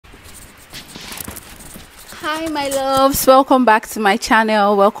Hi my loves, welcome back to my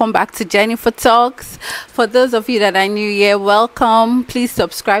channel. Welcome back to Jennifer Talks. For those of you that are new here, welcome. Please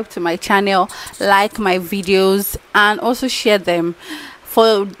subscribe to my channel, like my videos, and also share them.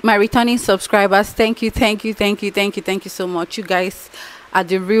 For my returning subscribers, thank you so much. You guys are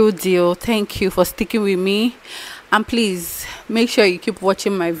the real deal. Thank you for sticking with me, and please make sure you keep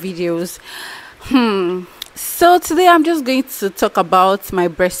watching my videos. So today I'm just going to talk about my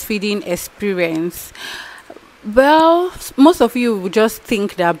breastfeeding experience. Well, most of you would just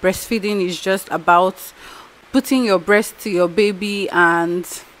think that breastfeeding is just about putting your breast to your baby and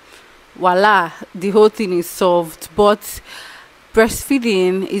voila, the whole thing is solved. But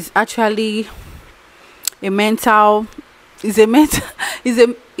breastfeeding is actually a mental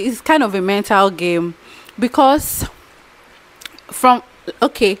is kind of a mental game, because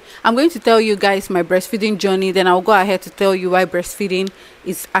I'm going to tell you guys my breastfeeding journey, then I'll go ahead to tell you why breastfeeding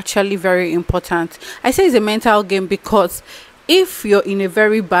is actually very important. I say it's a mental game because if you're in a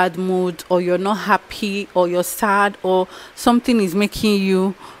very bad mood, or you're not happy, or you're sad, or something is making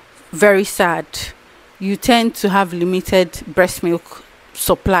you very sad, you tend to have limited breast milk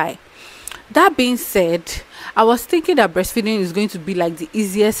supply. That being said, I was thinking that breastfeeding is going to be like the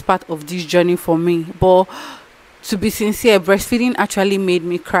easiest part of this journey for me, but to be sincere, breastfeeding actually made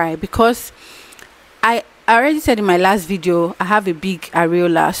me cry, because I already said in my last video I have a big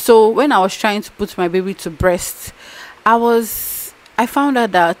areola. So when I was trying to put my baby to breast, I found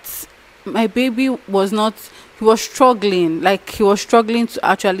out that my baby was not, he was struggling, like he was struggling to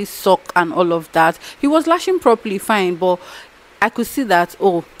actually suck and all of that. He was latching properly fine, but I could see that,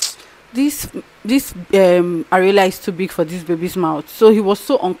 oh, this areola is too big for this baby's mouth. So he was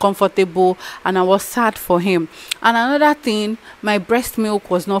so uncomfortable, and I was sad for him. And another thing, my breast milk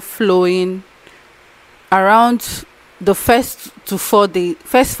was not flowing around the first 4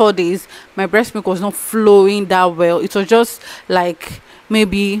 days. My breast milk was not flowing that well. It was just like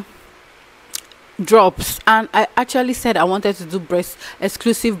maybe drops, and I actually said I wanted to do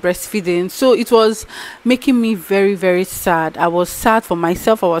exclusive breastfeeding, so it was making me very sad. I was sad for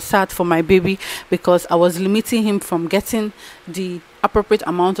myself, I was sad for my baby, because I was limiting him from getting the appropriate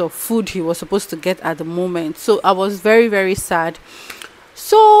amount of food he was supposed to get at the moment. So I was very sad.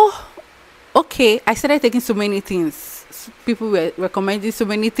 So okay, I started taking so many things. People were recommending so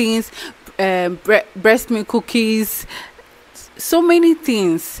many things, breast milk cookies, so many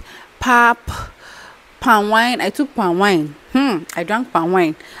things, pap, palm wine. I took palm wine. I drank palm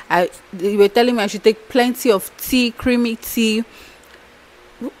wine. They were telling me I should take plenty of tea, creamy tea,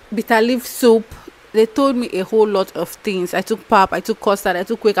 bitter leaf soup. They told me a whole lot of things. I took pap, I took custard, I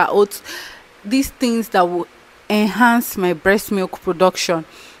took Quaker oats, these things that will enhance my breast milk production.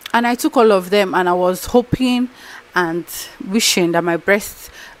 And I took all of them, and I was hoping and wishing that my breast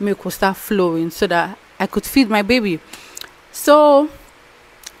milk would start flowing so that I could feed my baby. So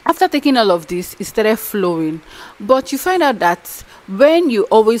after taking all of this, it started flowing. But you find out that when you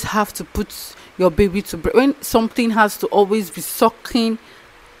always have to put your baby to breast, when something has to always be sucking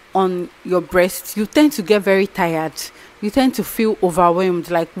on your breast, you tend to get very tired. You tend to feel overwhelmed.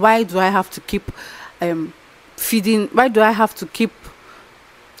 Like, why do I have to keep feeding? Why do I have to keep,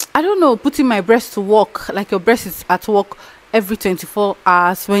 I don't know, putting my breast to work? Like, your breast is at work every 24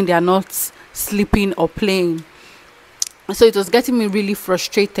 hours when they are not sleeping or playing. So it was getting me really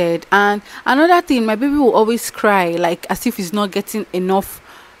frustrated. And another thing, my baby will always cry, like as if he's not getting enough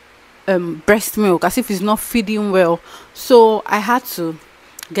breast milk, as if he's not feeding well. So I had to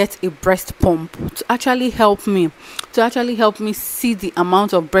get a breast pump to actually help me see the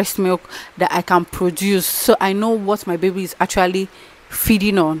amount of breast milk that I can produce, so I know what my baby is actually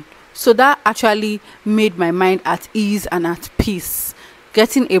feeding on. So that actually made my mind at ease and at peace.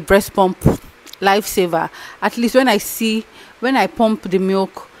 Getting a breast pump, lifesaver. At least when I pump the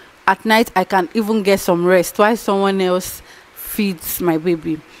milk at night, I can even get some rest while someone else feeds my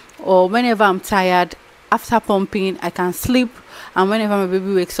baby. Or whenever I'm tired after pumping, I can sleep, and whenever my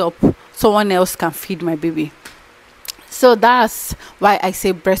baby wakes up, someone else can feed my baby. So that's why I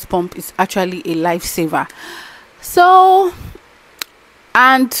say breast pump is actually a lifesaver. So,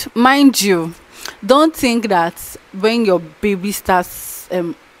 and mind you, don't think that when your baby starts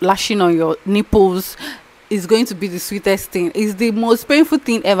lashing on your nipples is going to be the sweetest thing. It's the most painful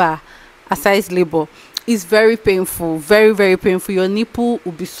thing ever, aside labor. It's very painful, very painful. Your nipple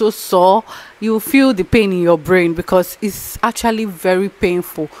will be so sore. You will feel the pain in your brain, because it's actually very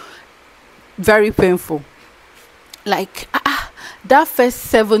painful, like that first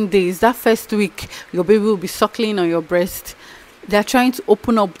 7 days, that first week, your baby will be suckling on your breast. They're trying to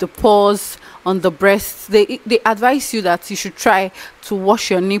open up the pores on the breasts, they advise you that you should try to wash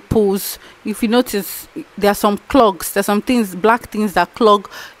your nipples. If you notice, there are some clogs, there's some things, black things that clog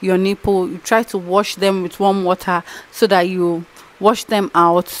your nipple. You try to wash them with warm water so that you wash them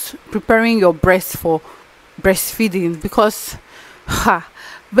out, preparing your breast for breastfeeding. Because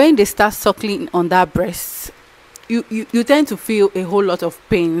when they start suckling on that breast, you tend to feel a whole lot of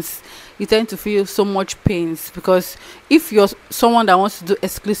pains. You tend to feel so much pains, because if you're someone that wants to do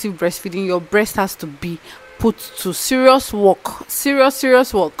exclusive breastfeeding, your breast has to be put to serious work,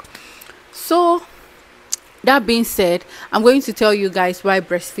 serious work. So that being said, I'm going to tell you guys why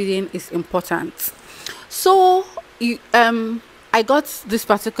breastfeeding is important. So I got this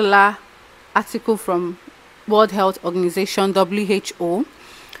particular article from World Health Organization, WHO.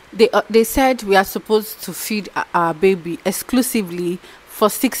 They said we are supposed to feed our baby exclusively for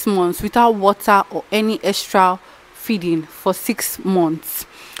 6 months without water or any extra feeding for 6 months.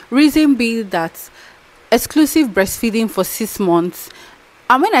 Reason being that exclusive breastfeeding for 6 months,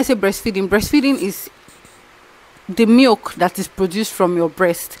 and when I say breastfeeding is the milk that is produced from your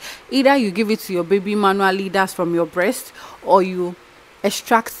breast. Either you give it to your baby manually, that's from your breast, or you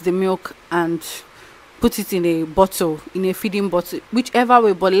extract the milk and put it in a bottle, in a feeding bottle, whichever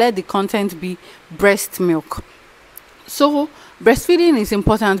way, but let the content be breast milk. So breastfeeding is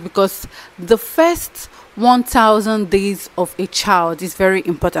important because the first 1,000 days of a child is very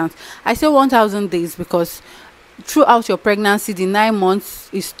important. I say 1,000 days because throughout your pregnancy, the 9 months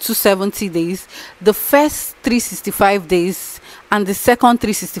is 270 days, the first 365 days and the second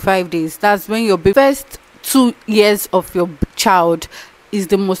 365 days, that's when your first 2 years of your child is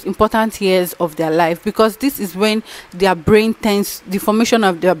the most important years of their life, because this is when their brain tends, the formation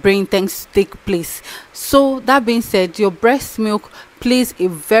of their brain tends to take place. So that being said, your breast milk plays a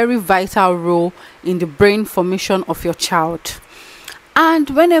very vital role in the brain formation of your child. And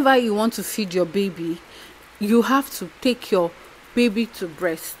whenever you want to feed your baby, you have to take your baby to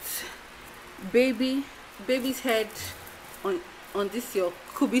breast. Baby's head on this your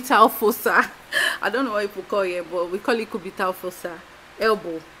cubital fossa. I don't know what people call it, but we call it cubital fossa,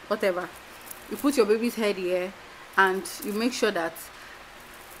 elbow, whatever. You put your baby's head here and you make sure that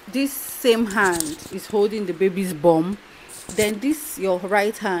this same hand is holding the baby's bum. Then this, your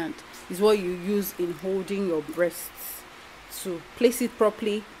right hand, is what you use in holding your breasts to place it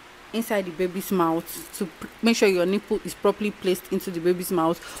properly inside the baby's mouth, to make sure your nipple is properly placed into the baby's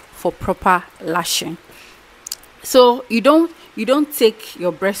mouth for proper latching. So you don't take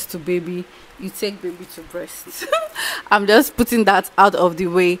your breast to baby, you take baby to breast. I'm just putting that out of the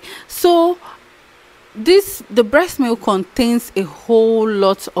way. So the breast milk contains a whole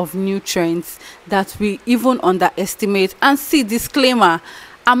lot of nutrients that we even underestimate. And see, disclaimer,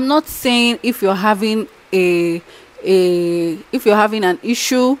 I'm not saying if you're having an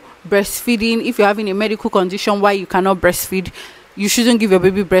issue breastfeeding, if you're having a medical condition why you cannot breastfeed, you shouldn't give your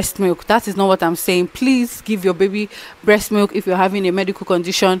baby breast milk. That is not what I'm saying. Please give your baby breast milk if you're having a medical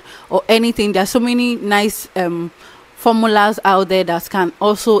condition or anything. There are so many nice formulas out there that can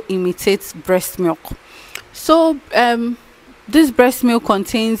also imitate breast milk. So this breast milk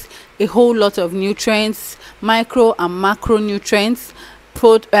contains a whole lot of nutrients, micro and macronutrients,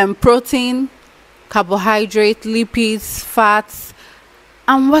 protein, carbohydrate, lipids, fats,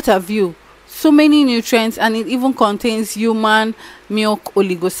 and what have you. So many nutrients, and it even contains human milk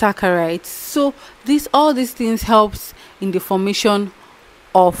oligosaccharides. So all these things helps in the formation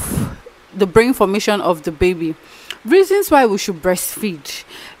of the brain formation of the baby. Reasons why we should breastfeed: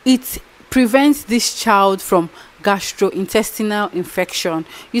 it prevents this child from gastrointestinal infection.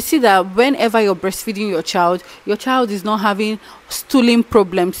 You see that whenever you're breastfeeding your child is not having stooling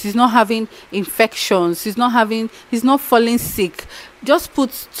problems, he's not having infections, he's not falling sick. Just put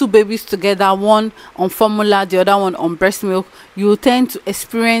two babies together, one on formula, the other one on breast milk, you tend to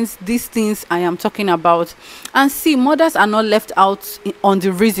experience these things I am talking about. And see, mothers are not left out on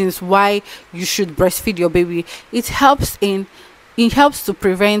the reasons why you should breastfeed your baby. It helps to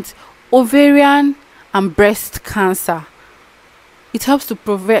prevent ovarian and breast cancer. It helps to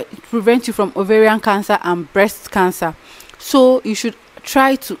prevent you from ovarian cancer and breast cancer. So you should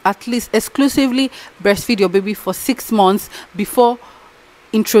try to at least exclusively breastfeed your baby for 6 months before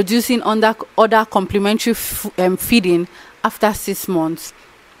introducing other complementary feeding after 6 months.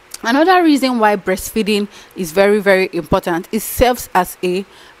 Another reason why breastfeeding is very, very important, it serves as a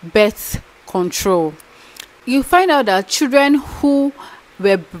birth control. You find out that children who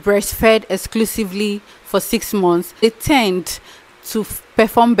were breastfed exclusively for 6 months, they tend to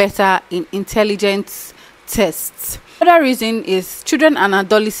perform better in intelligence tests. Another reason is children and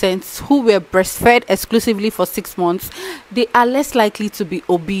adolescents who were breastfed exclusively for 6 months, they are less likely to be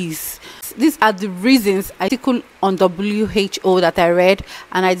obese. these are the reasons I article on WHO that I read,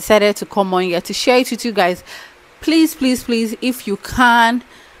 and I decided to come on here to share it with you guys. Please, please, please, if you can,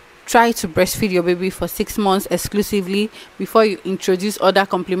 try to breastfeed your baby for 6 months exclusively before you introduce other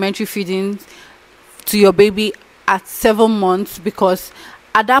complementary feeding to your baby at 7 months, because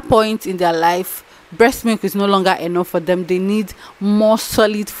at that point in their life, breast milk is no longer enough for them. They need more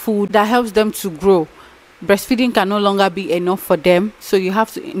solid food that helps them to grow. Breastfeeding can no longer be enough for them, so you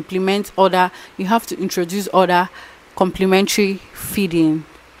have to introduce other complementary feeding.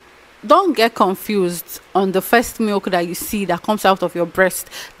 Don't get confused on the first milk that you see that comes out of your breast,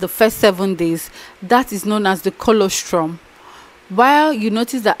 the first 7 days. That is known as the colostrum. While you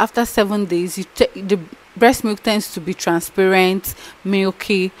notice that after 7 days, the breast milk tends to be transparent,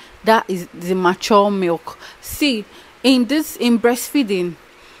 milky. That is the mature milk. See, in breastfeeding,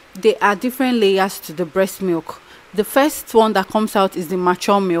 there are different layers to the breast milk. The first one that comes out is the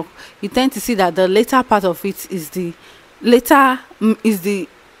mature milk. You tend to see that the later part of it is the later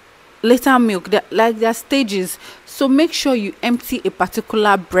milk. Like there are stages, so make sure you empty a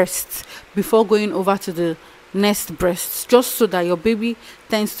particular breast before going over to the next breast, just so that your baby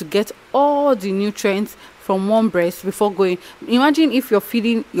tends to get all the nutrients from one breast before going. Imagine if you're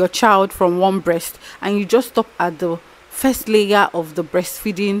feeding your child from one breast and you just stop at the first layer of the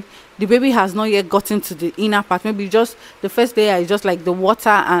breastfeeding. The baby has not yet gotten to the inner part. Maybe just the first layer is just like the water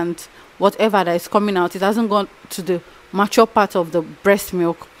and whatever that is coming out. It hasn't gone to the mature part of the breast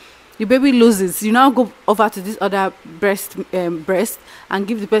milk. The baby loses. You now go over to this other breast and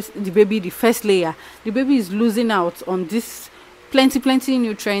give the baby the first layer. The baby is losing out on this plenty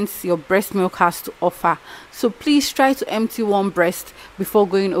nutrients your breast milk has to offer. So please try to empty one breast before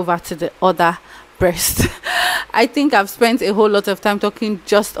going over to the other breast. I think I've spent a whole lot of time talking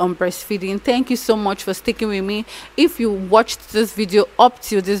just on breastfeeding. Thank you so much for sticking with me. If you watched this video up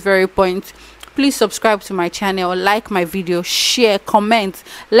to this very point, please subscribe to my channel, like my video, share, comment.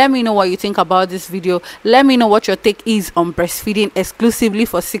 Let me know what you think about this video. Let me know what your take is on breastfeeding exclusively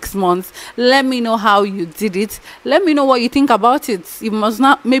for 6 months. Let me know how you did it. Let me know what you think about it. You must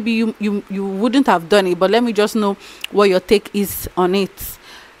not, maybe you wouldn't have done it, but let me just know what your take is on it.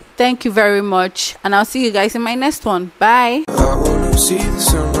 Thank you very much, and I'll see you guys in my next one. Bye. I wanna see the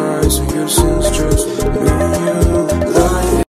sunrise,